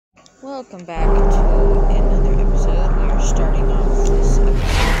Welcome back to another episode. We are starting off this episode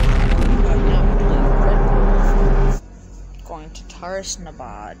of not Blueprint, going to Taras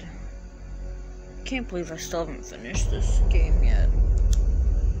Nabad. Can't believe I still haven't finished this game yet.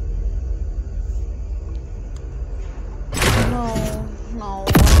 No,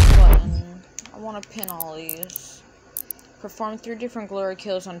 button. I want to pin all these. Perform 3 different glory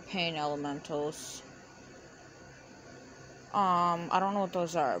kills on pain elementals. I don't know what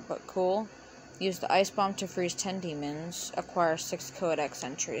those are, but cool. Use the ice bomb to freeze 10 demons. Acquire 6 codex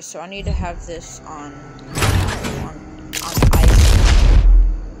entries. So I need to have this on ice.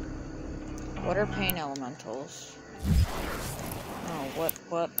 What are pain elementals? No, what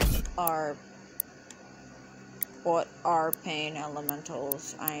are pain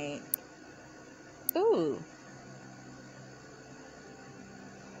elementals? Ooh.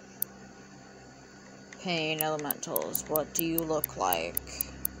 Pain elementals, what do you look like?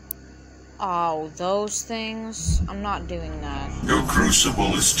 Oh, those things? I'm not doing that. Your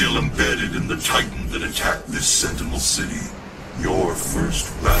crucible is still embedded in the titan that attacked this Sentinel City. Your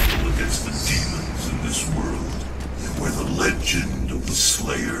first battle against the demons in this world, where the legend of the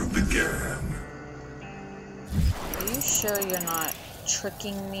Slayer began. Are you sure you're not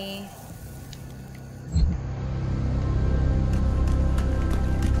tricking me?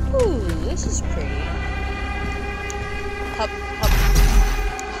 Ooh, this is pretty. Hup.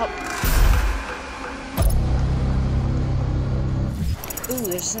 Ooh,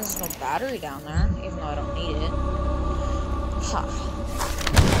 there's no battery down there, even though I don't need it. Ha.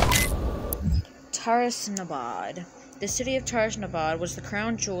 Taras Nabad. The city of Taras Nabad was the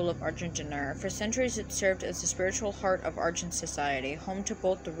crown jewel of Argent D'Nur. For centuries it served as the spiritual heart of Argent society, home to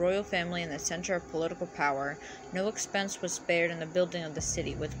both the royal family and the center of political power. No expense was spared in the building of the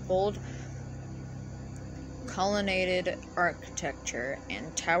city, with bold colonnaded architecture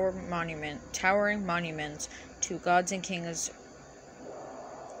and towering monuments to gods and kings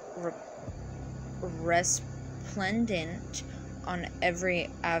resplendent on every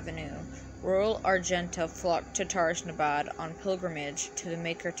avenue. Royal Argenta flocked to Taras Nabad on pilgrimage to the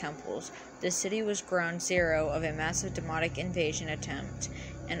Maker temples. The city was ground zero of a massive demonic invasion attempt,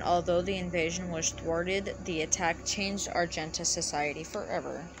 and although the invasion was thwarted, the attack changed Argenta society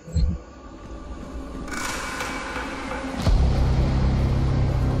forever.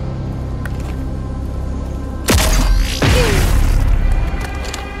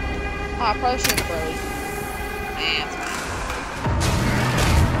 Oh, I probably should have froze. It's fine.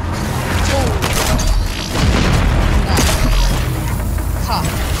 Ha.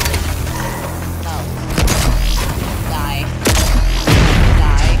 No. Die.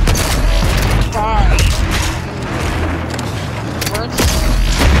 Words.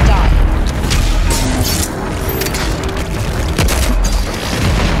 Die.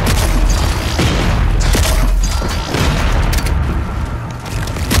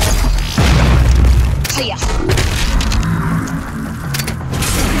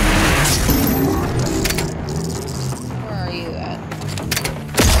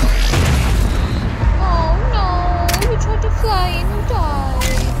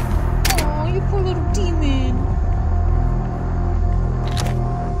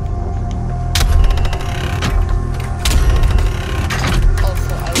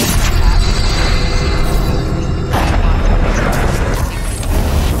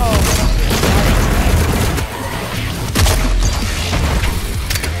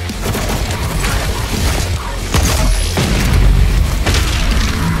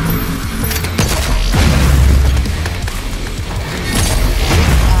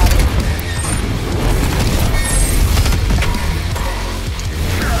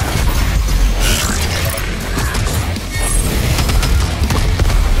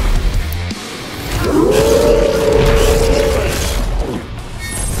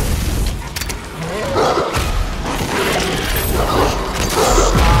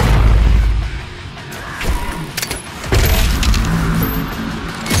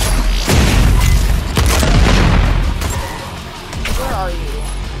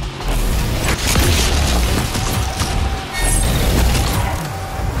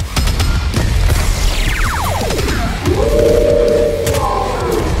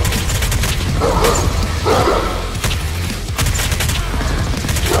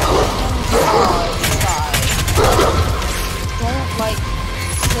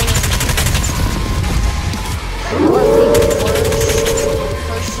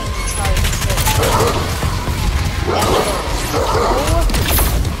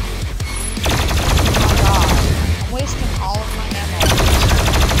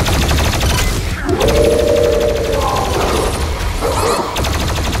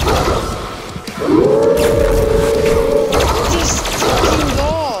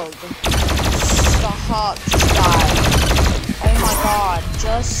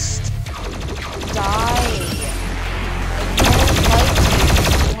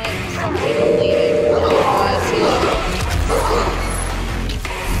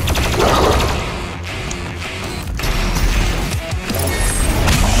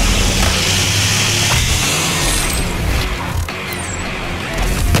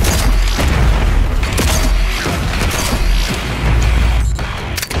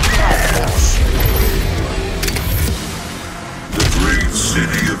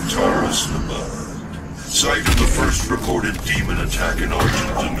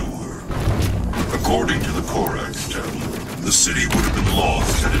 According to the Korax tablet, the city would have been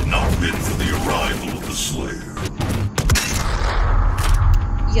lost had it not been for the arrival of the Slayer.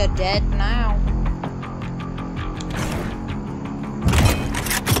 You're dead now.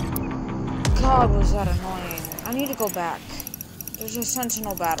 God, was that annoying. I need to go back. There's a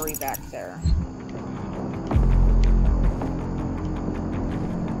sentinel battery back there.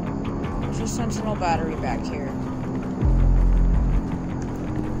 There's a sentinel battery back here.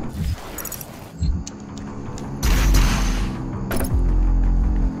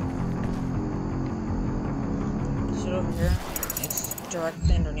 Is it over here? It's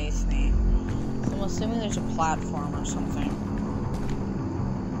directly underneath me. So I'm assuming there's a platform or something.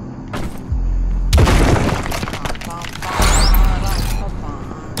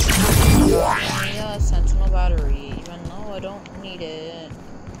 Yeah, sentinel battery, even though I don't need it.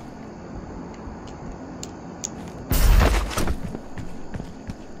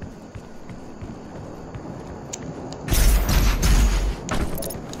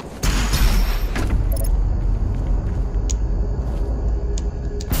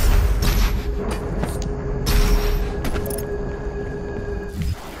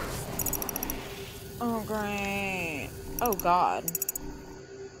 Oh, great. Oh, God.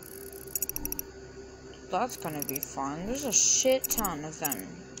 That's gonna be fun. There's a shit ton of them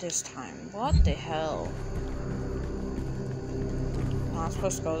this time. What the hell? Am I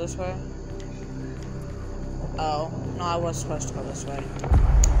supposed to go this way? Oh, no, I was supposed to go this way.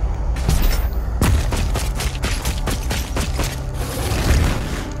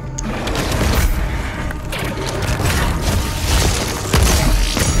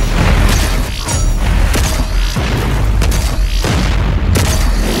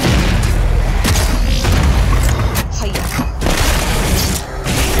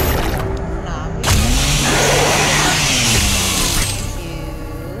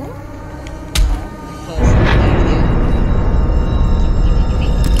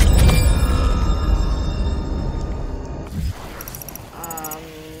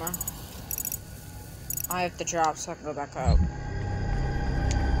 I have to drop so I can go back up. Do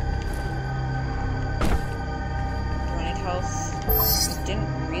I need health? I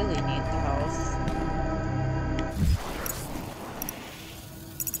didn't really need the health.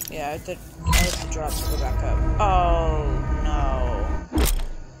 Yeah, I have to drop to go back up. Oh no.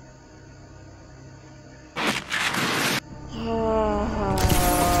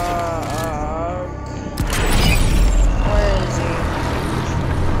 Where is he?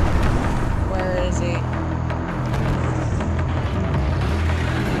 Where is he?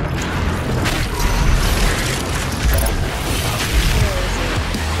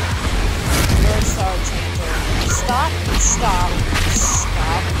 Stop, stop,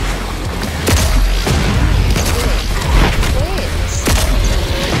 stop. Quit.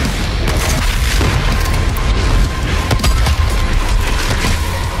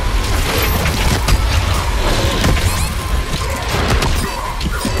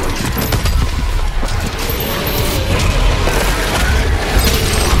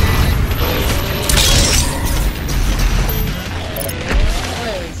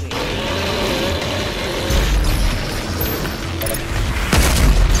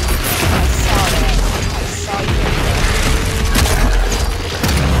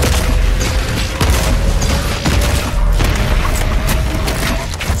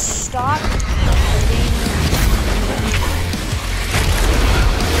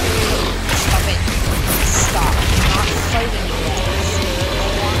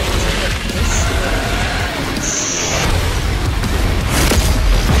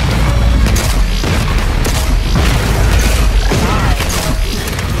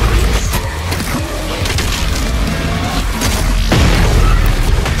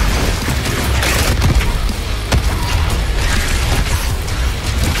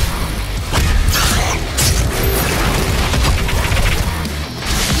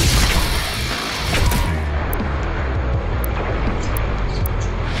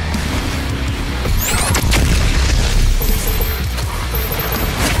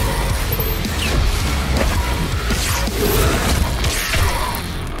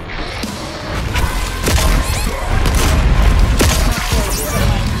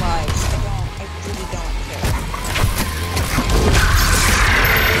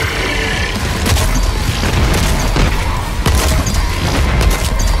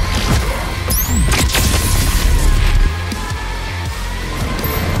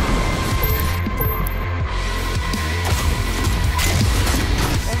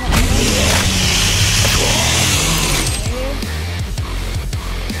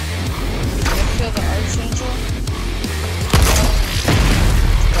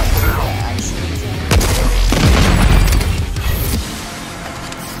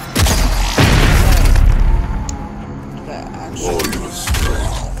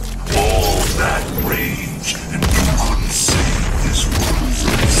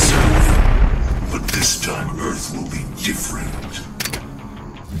 rebirth will be different.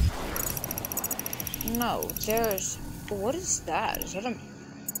 No, there's... What is that? Is that a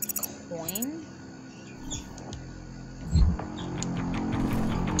coin?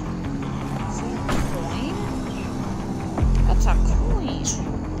 Is that a coin? That's a coin.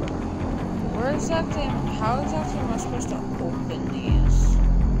 Where exactly... How exactly am I supposed to open these?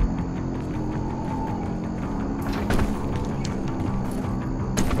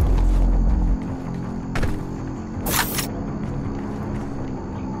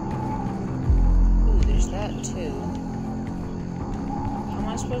 Too. How am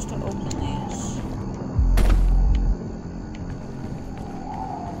I supposed to open these?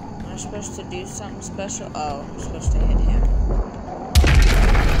 Am I supposed to do something special? Oh, I'm supposed to hit him.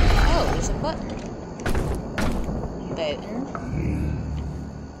 Oh, there's a button. Button.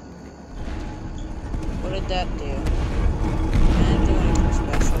 What did that do? I didn't do anything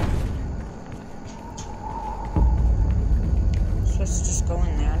special. I'm supposed to just go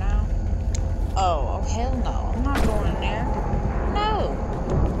in there now? Oh, hell no. I'm not going in there. No.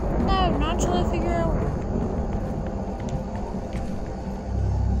 No, not till I figure out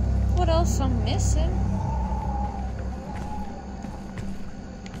what else I'm missing.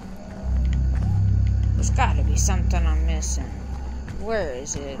 There's gotta be something I'm missing. Where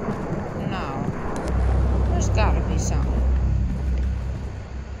is it? No. There's gotta be something.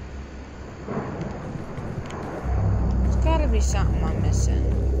 There's gotta be something I'm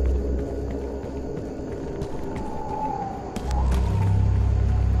missing.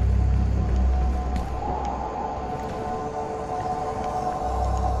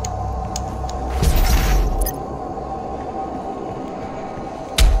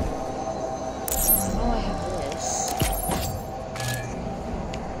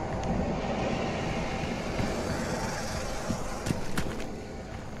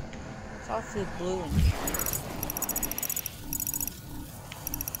 Awfully blue in here.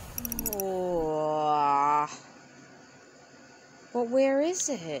 Oh. But where is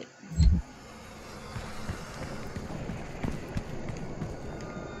it?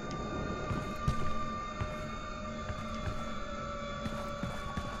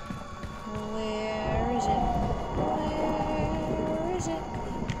 Where is it? Where is it?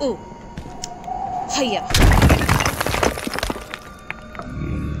 Ooh. Hiya.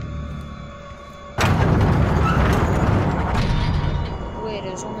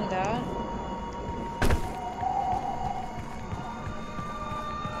 There's only that?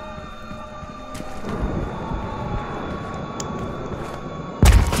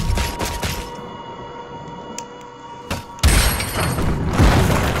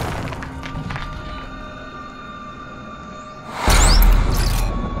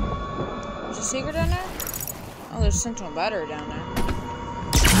 There's a secret down there? Oh, there's a central battery down there.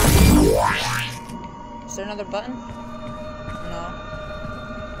 Is there another button? No.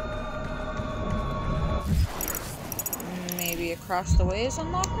 Maybe across the way is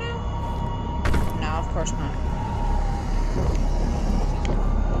unlocked now? No, of course not.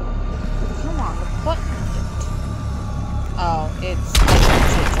 Come on, the button. Oh, it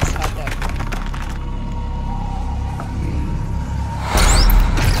just had that.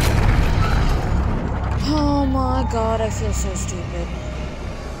 Oh my god, I feel so stupid.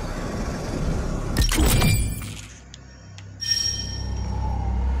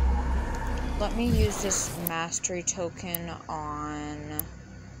 Let me use this mastery token on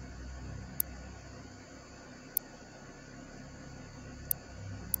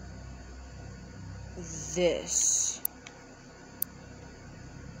this.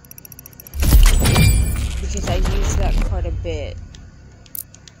 Because I use that quite a bit.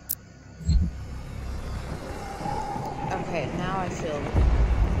 Okay, now I feel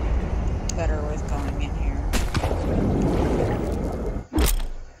better with going in here.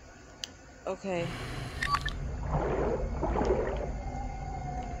 Okay.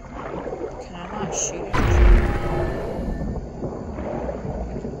 Can I not shoot it?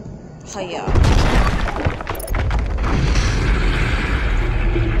 Hiya.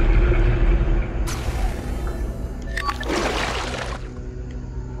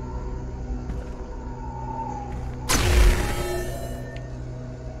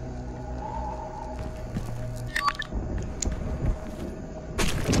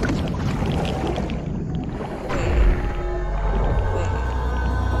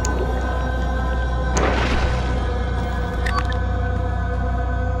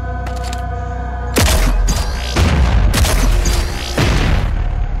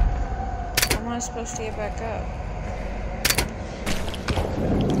 Supposed to get back up.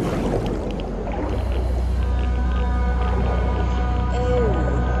 Oh.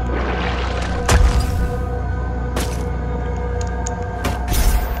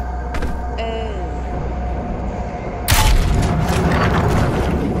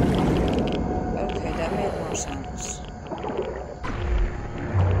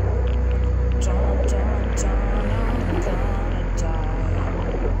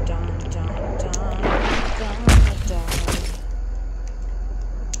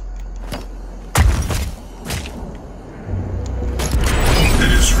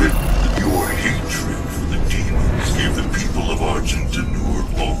 It's written that your hatred for the demons gave the people of Argent D'Nur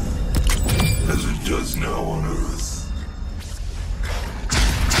hope, as it does now on Earth.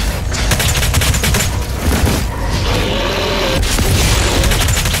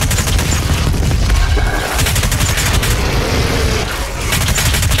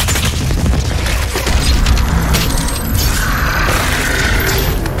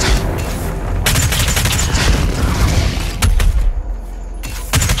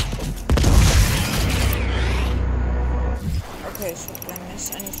 Okay, so did I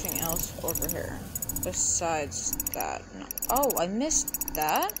miss anything else over here besides that? No. Oh, I missed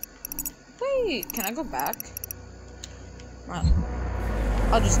that? Wait, can I go back? Well,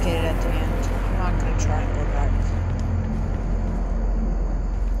 I'll just get it at the end. I'm not gonna try and go back.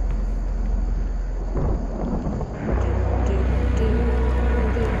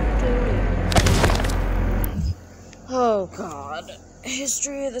 Oh god.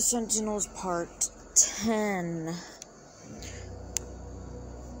 History of the Sentinels Part 10.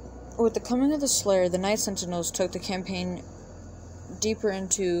 With the coming of the Slayer, the Night Sentinels took the campaign deeper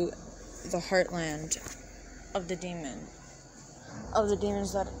into the heartland of the demons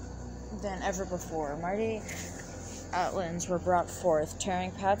than ever before. Mighty Atlands were brought forth,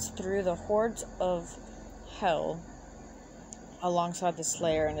 tearing paths through the hordes of hell alongside the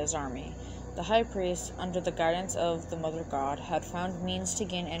Slayer and his army. The High Priest, under the guidance of the Mother God, had found means to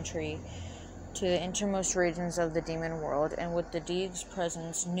gain entry to the innermost regions of the demon world, and with the deed's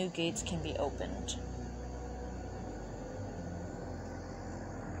presence, new gates can be opened.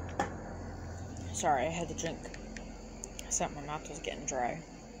 Sorry, I had to drink something. My mouth was getting dry.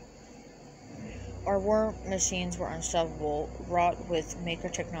 Our war machines were unstoppable, wrought with Maker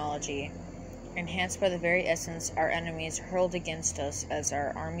technology. Enhanced by the very essence our enemies hurled against us as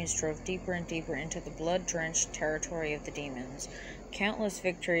our armies drove deeper and deeper into the blood-drenched territory of the demons. Countless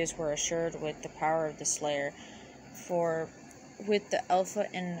victories were assured with the power of the Slayer, for with the Alpha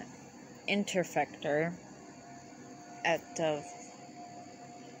and Interfector at the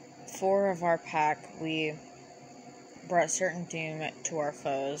fore of our pack, we brought certain doom to our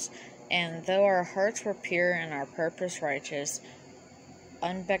foes, and though our hearts were pure and our purpose righteous,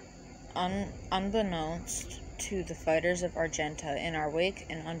 unbeknownst to the fighters of Argenta, in our wake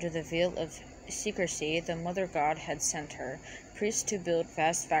and under the veil of secrecy, the Mother God had sent her priests to build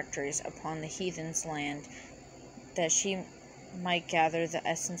vast factories upon the heathen's land, that she might gather the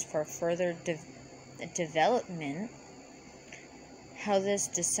essence for further development. How this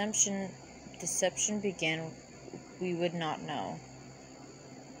deception began, we would not know,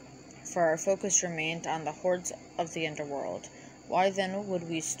 for our focus remained on the hordes of the underworld. Why then would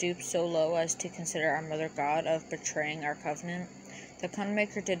we stoop so low as to consider our Mother God of betraying our covenant? The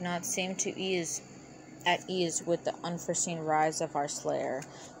Conmaker did not seem at ease with the unforeseen rise of our Slayer,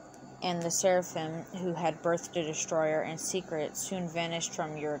 and the Seraphim, who had birthed the Destroyer in secret, soon vanished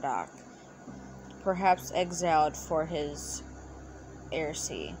from Yurdak, perhaps exiled for his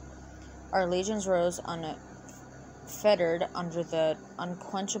heresy. Our legions rose unfettered under the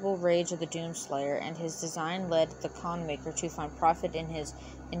unquenchable rage of the Doomslayer, and his design led the Conmaker to find profit in his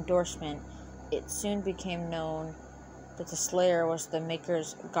endorsement. It soon became known that the Slayer was the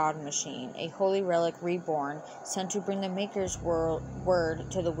Maker's God machine, a holy relic reborn, sent to bring the Maker's word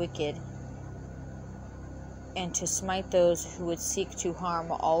to the wicked, and to smite those who would seek to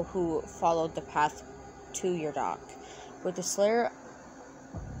harm all who followed the path to Yurdak. With the Slayer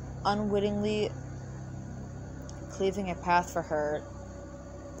unwittingly cleaving a path for her,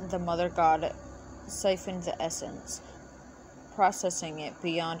 the Mother God siphoned the essence, processing it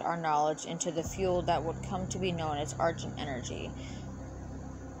beyond our knowledge into the fuel that would come to be known as Argent Energy.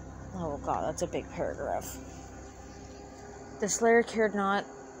 Oh god, that's a big paragraph. The Slayer cared not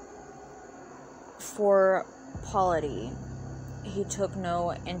for polity. He took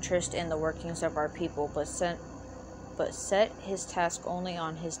no interest in the workings of our people, but set his task only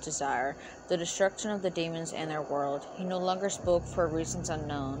on his desire, the destruction of the demons and their world. He no longer spoke for reasons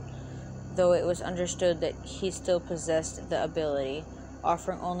unknown, though it was understood that he still possessed the ability,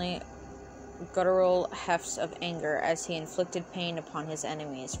 offering only guttural hefts of anger as he inflicted pain upon his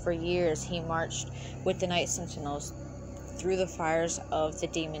enemies. For years he marched with the Night Sentinels through the fires of the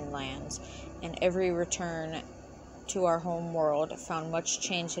demon lands, and every return to our home world found much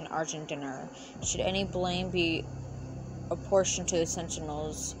change in Argent D'Nur. Should any blame be apportioned to the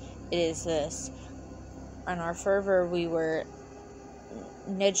Sentinels, it is this. In our fervor we were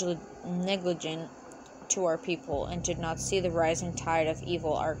negligent to our people, and did not see the rising tide of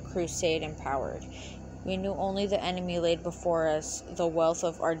evil our crusade empowered. We knew only the enemy laid before us, the wealth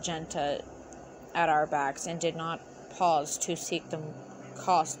of Argenta at our backs, and did not pause to seek the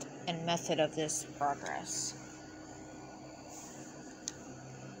cost and method of this progress.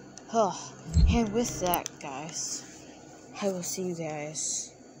 Oh, and with that, guys, I will see you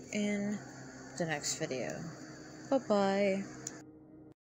guys in the next video. Bye-bye.